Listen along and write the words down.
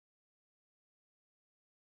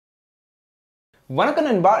வணக்கம்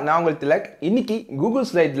நண்பா, நான் உங்கள் திலக். இன்னைக்கு கூகுள்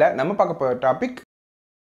ஸ்லைட்ல நம்ம பார்க்க போற டாபிக்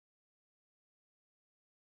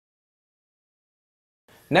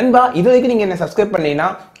நண்பா. இது வரைக்கும் நீங்க என்ன சப்ஸ்கிரைப் பண்ணீங்கன்னா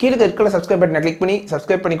கீழே இருக்கிற சப்ஸ்கிரைப் பட்டனை கிளிக் பண்ணி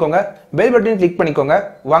சப்ஸ்கிரைப் பண்ணிக்கோங்க. பெல் பட்டன் கிளிக் பண்ணிக்கோங்க.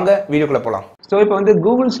 வாங்க வீடியோக்குள்ள போலாம். ஸோ இப்போ வந்து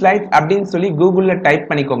கூகுள் ஸ்லைட்ஸ் அப்படின்னு சொல்லி கூகுள்ல டைப்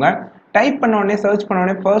பண்ணிக்கோங்க. டைப் பண்ண உடனே சர்ச் பண்ண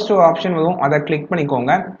உடனே ஃபர்ஸ்ட் ஒரு ஆப்ஷன் வரும், அதை கிளிக்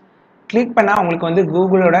பண்ணிக்கோங்க. கிளிக் பண்ணா உங்களுக்கு வந்து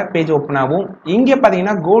கூகுளோட பேஜ் ஓப்பன் ஆகும். இங்கே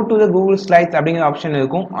பார்த்தீங்கன்னா go to the Google slides அப்படிங்கிற ஆப்ஷன்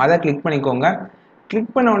இருக்கும், அதை கிளிக் பண்ணிக்கோங்க.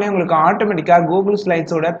 கிளிக் பண்ண உடனே உங்களுக்கு ஆட்டோமேட்டிக்காக கூகுள்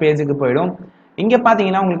ஸ்லைட்ஸோட பேஜுக்கு போயிடும். இங்கே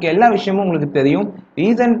பார்த்தீங்கன்னா உங்களுக்கு எல்லா விஷயமும் உங்களுக்கு தெரியும்.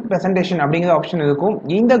 ரீசன்ட் ப்ரெசன்டேஷன் அப்படிங்கிற ஆப்ஷன் இருக்கும்.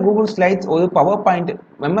 இந்த கூகுள் ஸ்லைட்ஸ் ஒரு power point,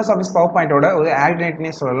 MS office power பாயிண்டோட ஒரு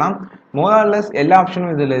ஆல்டர்னேட்னே சொல்லலாம். மோரார்லெஸ் எல்லா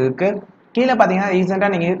ஆப்ஷனும் இதில் இருக்கு. கீழே பார்த்தீங்கன்னா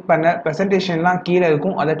ரீசெண்டாக நீங்கள் எடிட் பண்ண ப்ரெசன்டேஷன்லாம் கீழே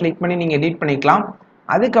இருக்கும், அதை கிளிக் பண்ணி நீங்கள் எடிட் பண்ணிக்கலாம்.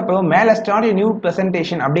 அதுக்கப்புறம் மேலே ஸ்டார்ட் நியூ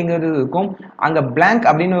ப்ரெசன்டேஷன் அப்படிங்கிறது இருக்கும். அங்கே பிளாங்க்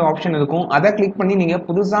அப்படின்னு ஒரு ஆப்ஷன் இருக்கும், அதை கிளிக் பண்ணி நீங்கள்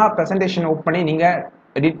புதுசாக ப்ரெசன்டேஷன் ஓப்பன் பண்ணி நீங்கள்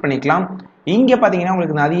எடிட் பண்ணிக்கலாம். இங்கே பார்த்தீங்கன்னா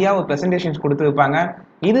உங்களுக்கு நிறைய ஒரு ப்ரெசன்டேஷன்ஸ் கொடுத்துருப்பாங்க.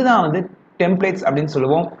 இதுதான் வந்து டெம்ப்ளேட்ஸ் அப்படின்னு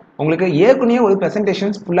சொல்லுவோம். உங்களுக்கு ஏற்கனவே ஒரு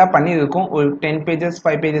ப்ரெசன்டேஷன்ஸ் ஃபுல்லாக பண்ணியிருக்கும், ஒரு 10 பேஜஸ்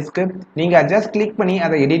 5 பேஜஸ்க்கு. நீங்கள் ஜஸ்ட் கிளிக் பண்ணி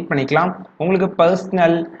அதை எடிட் பண்ணிக்கலாம். உங்களுக்கு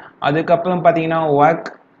பர்சனல், அதுக்கப்புறம் பார்த்தீங்கன்னா ஒர்க்,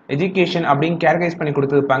 எஜுகேஷன் அப்படின்னு கேட்டகரைஸ் பண்ணி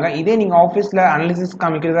கொடுத்துருப்பாங்க. இதே நீங்கள் ஆஃபீஸில் அனாலிசிஸ்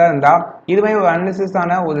காமிக்கிறதா இருந்தால் இதுவே ஒரு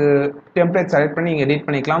அனாலிசிஸான ஒரு டெம்ப்ளேட் செலக்ட் பண்ணி நீங்கள் எடிட்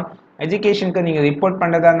பண்ணிக்கலாம். எஜுகேஷனுக்கு நீங்கள் ரிப்போர்ட்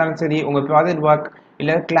பண்ணுறதா இருந்தாலும் சரி, உங்கள் ப்ராஜெக்ட் ஒர்க்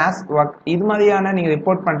இல்லை கிளாஸ் ஒர்க், இது மாதிரியான நீங்கள்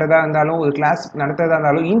ரிப்போர்ட் பண்ணுறதா இருந்தாலும், ஒரு கிளாஸ் நடத்துறதா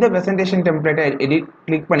இருந்தாலும் இந்த ப்ரெசன்டேஷன் டெம்ப்ளேட்டை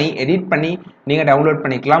கிளிக் பண்ணி எடிட் பண்ணி நீங்கள் டவுன்லோட்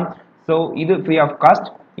பண்ணிக்கலாம். ஸோ இது ஃப்ரீ ஆஃப் காஸ்ட்.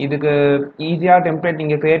 இதுக்கு ஈஸியாக டெம்ப்ளேட்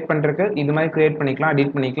நீங்கள் கிரியேட் பண்ணுறதுக்கு இது மாதிரி கிரியேட் பண்ணிக்கலாம்,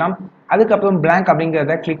 எடிட் பண்ணிக்கலாம். அதுக்கப்புறம் பிளாங்க்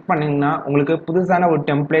அப்படிங்கிறத கிளிக் பண்ணிங்கன்னா உங்களுக்கு புதுசான ஒரு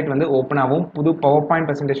டெம்ப்ளேட் வந்து ஓப்பன் ஆகும், புது பவர் பாயிண்ட்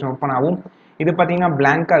ப்ரெசன்டேஷன் ஓப்பன் ஆகும். இது பார்த்தீங்கன்னா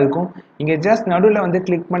பிளாங்காக இருக்கும். இங்கே ஜஸ்ட் நடுவில் வந்து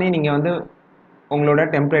கிளிக் பண்ணி நீங்கள் வந்து உங்களோட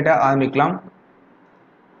டெம்ப்ளேட்டை ஆரம்பிக்கலாம்.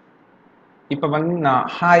 இப்போ வந்து நான்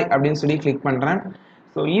ஹாய் அப்படின்னு சொல்லி கிளிக் பண்ணுறேன்.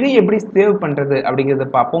 ஸோ இதை எப்படி சேவ் பண்ணுறது அப்படிங்கிறத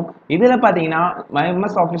பார்ப்போம். இதில் பார்த்தீங்கன்னா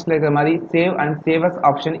எம்எஸ் ஆஃபீஸில் இருக்கிற மாதிரி சேவ் அண்ட் சேவஸ்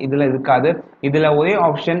ஆப்ஷன் இதில் இருக்காது. இதில் ஒரே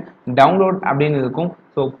ஆப்ஷன் டவுன்லோட் அப்படின்னு இருக்கும்.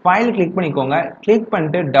 ஸோ ஃபைல் கிளிக் பண்ணிக்கோங்க. கிளிக்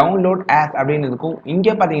பண்ணிட்டு டவுன்லோட் ஆஸ் அப்படின்னு இருக்கும்.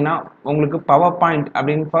 இங்கே பார்த்தீங்கன்னா உங்களுக்கு பவர் பாயிண்ட்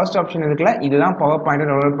அப்படின்னு ஃபர்ஸ்ட் ஆப்ஷன் இருக்குல்ல, இதுதான் பவர் பாயிண்ட்டை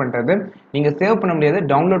டவுன்லோட் பண்ணுறது. நீங்கள் சேவ் பண்ண முடியாது,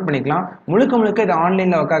 டவுன்லோட் பண்ணிக்கலாம். முழுக்க இது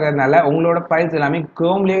ஆன்லைனில் ஒர்க் ஆகிறதுனால உங்களோட ஃபைல்ஸ் எல்லாமே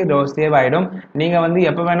குரோம்லேயே சேவ் ஆகிடும். நீங்கள் வந்து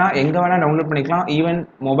எப்போ வேணால் எங்கே வேணால் டவுன்லோட் பண்ணிக்கலாம். ஈவன்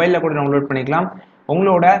மொபைலில் கூட டவுன்லோட் பண்ணிக்கலாம்.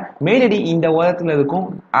 உங்களோட மெயில் ஐடி இந்த ஓரத்தில் இருக்கும்,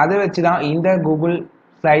 அதை வச்சு தான் இந்த கூகுள்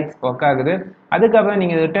ஸ்லைட்ஸ் ஒர்க் ஆகுது. அதுக்கப்புறம்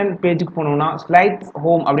நீங்கள் ரிட்டர்ன் பேஜுக்கு போகணுன்னா ஸ்லைட்ஸ்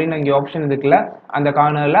ஹோம் அப்படின்னு இங்கே ஆப்ஷன் இருக்குல்ல, அந்த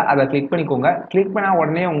கார்னரில் அதை கிளிக் பண்ணிக்கோங்க. கிளிக் பண்ணால்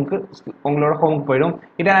உடனே உங்களுக்கு உங்களோட ஹோமுக்கு போயிடும்.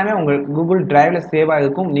 இதெல்லாமே உங்கள் கூகுள் டிரைவில் சேவாக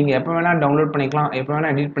இருக்கும். நீங்கள் எப்போ வேணால் டவுன்லோட் பண்ணிக்கலாம், எப்போ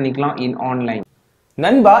வேணால் எடிட் பண்ணிக்கலாம் இன் ஆன்லைன்.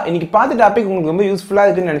 நண்பா, இன்னைக்கு பார்த்த டாபிக் உங்களுக்கு ரொம்ப யூஸ்ஃபுல்லாக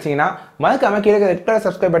இருக்குன்னு நினச்சிங்கன்னா மறக்காம கீழே ரெட் கலர்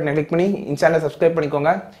சப்ஸ்கிரைப் பட்டனை கிளிக் பண்ணி இந்த சேனலை சப்ஸ்கிரைப்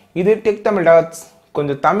பண்ணிக்கோங்க. இது டெக் தமிழ் டாட்ஸ்,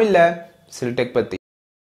 கொஞ்சம் தமிழில் சில டெக் பற்றி.